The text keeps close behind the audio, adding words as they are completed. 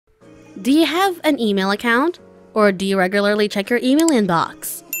Do you have an email account? Or do you regularly check your email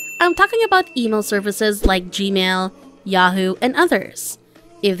inbox? I'm talking about email services like Gmail, Yahoo, and others.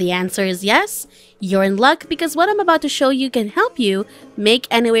 If the answer is yes, you're in luck because what I'm about to show you can help you make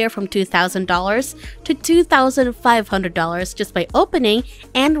anywhere from $2,000 to $2,500 just by opening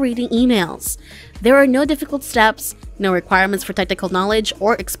and reading emails. There are no difficult steps, no requirements for technical knowledge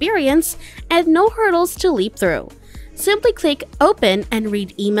or experience, and no hurdles to leap through. Simply click Open and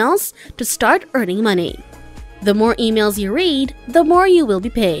Read Emails to start earning money. The more emails you read, the more you will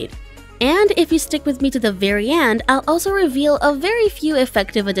be paid. And if you stick with me to the very end, I'll also reveal a very few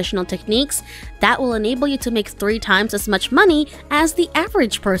effective additional techniques that will enable you to make 3 times as much money as the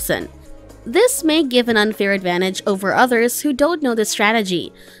average person. This may give an unfair advantage over others who don't know this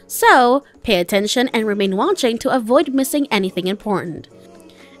strategy, so pay attention and remain watching to avoid missing anything important.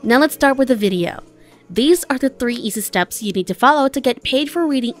 Now let's start with the video. These are the 3 easy steps you need to follow to get paid for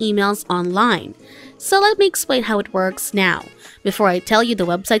reading emails online. So let me explain how it works now, before I tell you the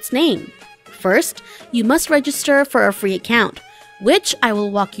website's name. First, you must register for a free account, which I will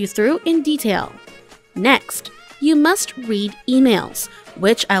walk you through in detail. Next, you must read emails,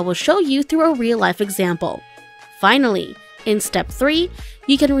 which I will show you through a real-life example. Finally, in step 3,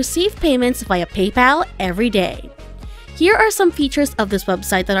 you can receive payments via PayPal every day. Here are some features of this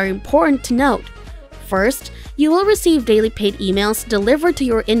website that are important to note. First, you will receive daily paid emails delivered to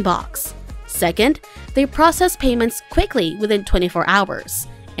your inbox. Second, they process payments quickly within 24 hours.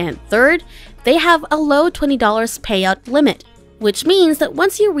 And third, they have a low $20 payout limit, which means that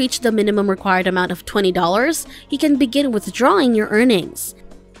once you reach the minimum required amount of $20, you can begin withdrawing your earnings.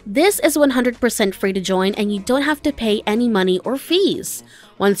 This is 100% free to join and you don't have to pay any money or fees.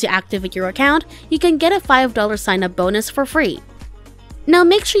 Once you activate your account, you can get a $5 sign-up bonus for free. Now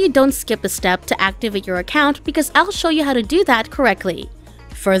make sure you don't skip a step to activate your account because I'll show you how to do that correctly.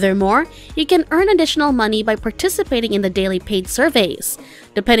 Furthermore, you can earn additional money by participating in the daily paid surveys.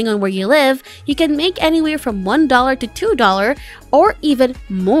 Depending on where you live, you can make anywhere from $1 to $2 or even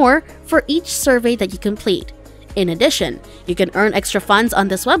more for each survey that you complete. In addition, you can earn extra funds on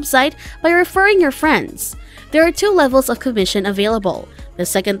this website by referring your friends. There are 2 levels of commission available. The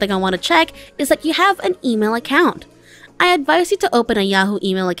second thing I want to check is that you have an email account. I advise you to open a Yahoo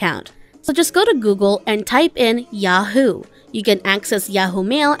email account. So just go to Google and type in Yahoo. You can access Yahoo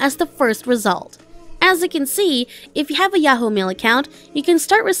Mail as the first result. As you can see, if you have a Yahoo Mail account, you can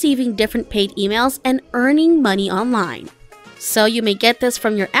start receiving different paid emails and earning money online. So you may get this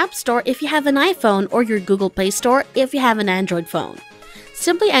from your App Store if you have an iPhone or your Google Play Store if you have an Android phone.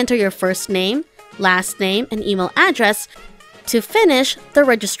 Simply enter your first name, last name, and email address to finish the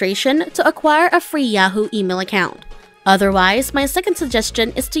registration to acquire a free Yahoo email account. Otherwise, my second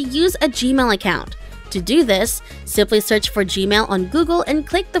suggestion is to use a Gmail account. To do this, simply search for Gmail on Google and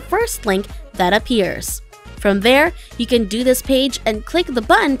click the first link that appears. From there, you can do this page and click the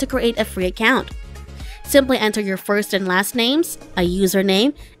button to create a free account. Simply enter your first and last names, a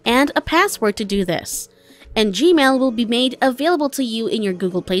username, and a password to do this. And Gmail will be made available to you in your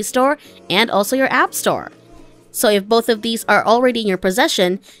Google Play Store and also your App Store. So if both of these are already in your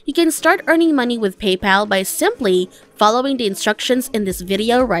possession, you can start earning money with PayPal by simply following the instructions in this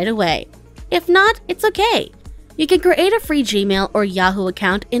video right away. If not, it's okay. You can create a free Gmail or Yahoo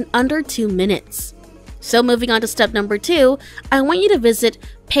account in under 2 minutes. So moving on to step number 2, I want you to visit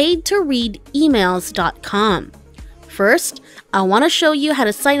paidtoreademails.com. First, I want to show you how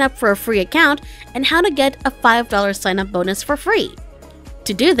to sign up for a free account and how to get a $5 sign-up bonus for free.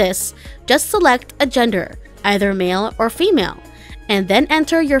 To do this, just select a gender, either male or female, and then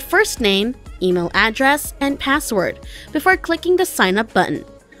enter your first name, email address, and password before clicking the sign up button.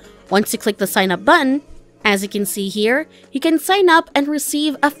 Once you click the sign up button, as you can see here, you can sign up and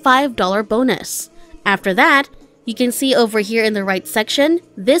receive a $5 bonus. After that, you can see over here in the right section,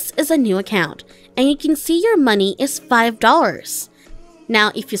 this is a new account, and you can see your money is $5.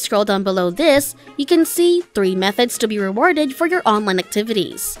 Now, if you scroll down below this, you can see 3 methods to be rewarded for your online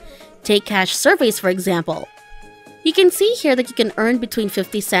activities. Take cash surveys, for example. You can see here that you can earn between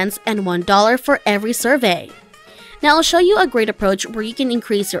 50 cents and $1 for every survey. Now I'll show you a great approach where you can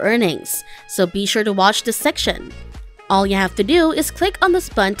increase your earnings, so be sure to watch this section. All you have to do is click on this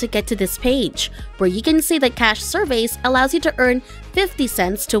button to get to this page, where you can see that cash surveys allows you to earn 50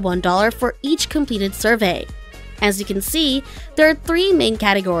 cents to $1 for each completed survey. As you can see, there are 3 main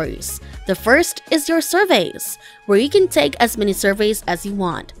categories. The first is your surveys, where you can take as many surveys as you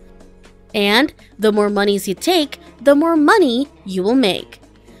want. And the more monies you take, the more money you will make.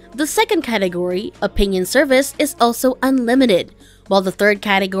 The second category, opinion service, is also unlimited, while the third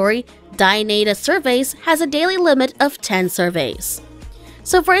category, Data Surveys, has a daily limit of 10 surveys.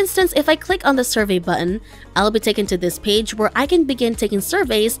 So for instance, if I click on the survey button, I'll be taken to this page where I can begin taking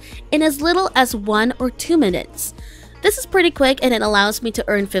surveys in as little as 1 or 2 minutes. This is pretty quick and it allows me to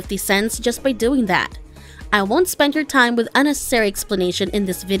earn 50 cents just by doing that. I won't spend your time with unnecessary explanation in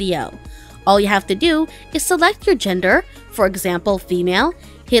this video. All you have to do is select your gender, for example female,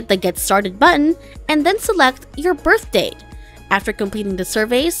 hit the Get Started button, and then select your birth date. After completing the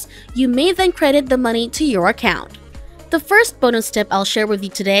surveys, you may then credit the money to your account. The first bonus tip I'll share with you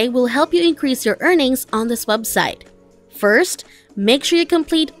today will help you increase your earnings on this website. First, make sure you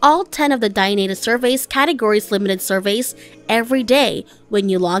complete all 10 of the Dynata Surveys categories limited surveys every day when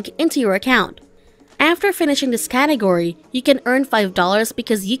you log into your account. After finishing this category, you can earn $5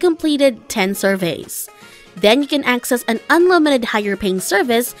 because you completed 10 surveys. Then you can access an unlimited higher paying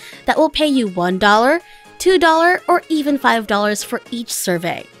service that will pay you $1, $2, or even $5 for each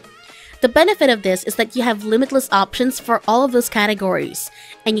survey. The benefit of this is that you have limitless options for all of those categories,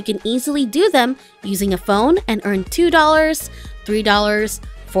 and you can easily do them using a phone and earn $2, $3,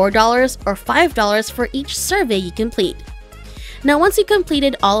 $4, or $5 for each survey you complete. Now once you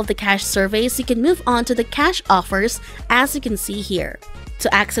completed all of the cash surveys, you can move on to the cash offers as you can see here.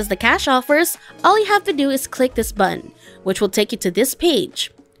 To access the cash offers, all you have to do is click this button, which will take you to this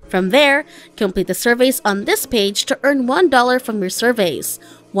page. From there, complete the surveys on this page to earn $1 from your surveys,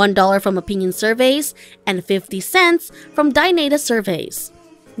 $1 from opinion surveys, and 50 cents from Dynata surveys.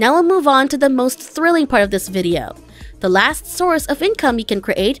 Now we'll move on to the most thrilling part of this video, the last source of income you can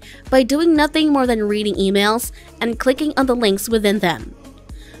create by doing nothing more than reading emails and clicking on the links within them.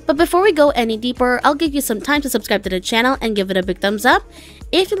 But before we go any deeper, I'll give you some time to subscribe to the channel and give it a big thumbs up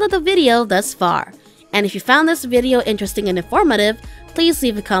if you loved the video thus far. And if you found this video interesting and informative, please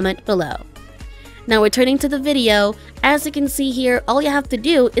leave a comment below. Now returning to the video, as you can see here, all you have to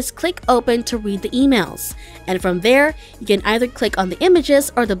do is click open to read the emails. And from there, you can either click on the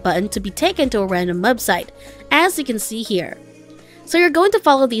images or the button to be taken to a random website, as you can see here. So you're going to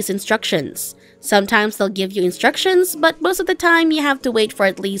follow these instructions. Sometimes they'll give you instructions, but most of the time you have to wait for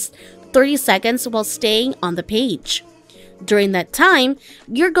at least 30 seconds while staying on the page. During that time,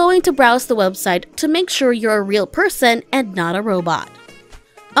 you're going to browse the website to make sure you're a real person and not a robot.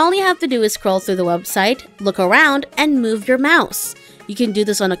 All you have to do is scroll through the website, look around, and move your mouse. You can do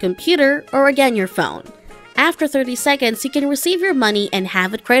this on a computer or again your phone. After 30 seconds, you can receive your money and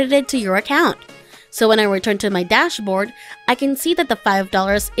have it credited to your account. So when I return to my dashboard, I can see that the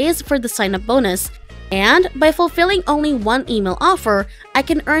 $5 is for the sign-up bonus, and by fulfilling only one email offer, I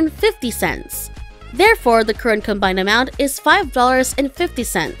can earn 50 cents. Therefore, the current combined amount is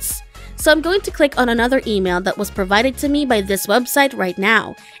 $5.50. So I'm going to click on another email that was provided to me by this website right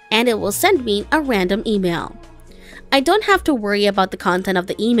now, and it will send me a random email. I don't have to worry about the content of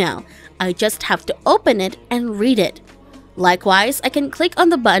the email, I just have to open it and read it. Likewise, I can click on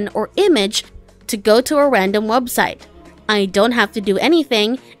the button or image to go to a random website. I don't have to do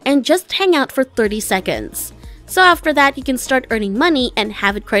anything and just hang out for 30 seconds. So after that, you can start earning money and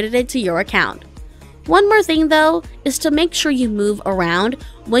have it credited to your account. One more thing though is to make sure you move around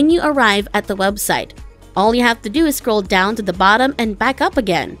when you arrive at the website. All you have to do is scroll down to the bottom and back up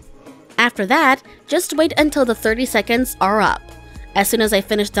again. After that, just wait until the 30 seconds are up. As soon as I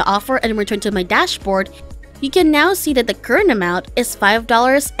finish the offer and return to my dashboard, you can now see that the current amount is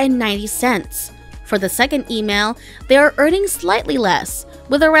 $5.90. For the second email, they are earning slightly less,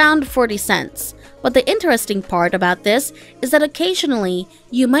 with around 40 cents. But the interesting part about this is that occasionally,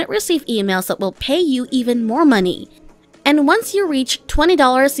 you might receive emails that will pay you even more money. And once you reach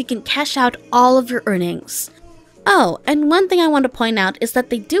 $20, you can cash out all of your earnings. Oh, and one thing I want to point out is that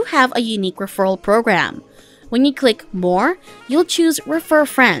they do have a unique referral program. When you click More, you'll choose Refer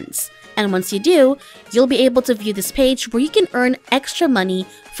Friends. And once you do, you'll be able to view this page where you can earn extra money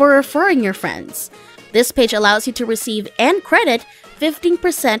for referring your friends. This page allows you to receive and credit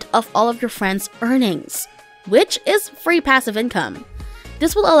 15% of all of your friends' earnings, which is free passive income.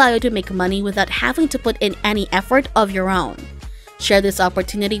 This will allow you to make money without having to put in any effort of your own. Share this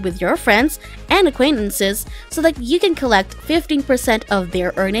opportunity with your friends and acquaintances so that you can collect 15% of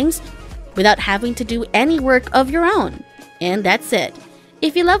their earnings without having to do any work of your own. And that's it.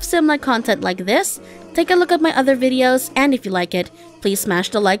 If you love similar content like this, take a look at my other videos, and if you like it, please smash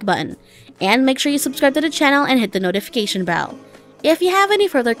the like button. And make sure you subscribe to the channel and hit the notification bell. If you have any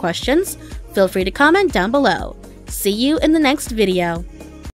further questions, feel free to comment down below. See you in the next video.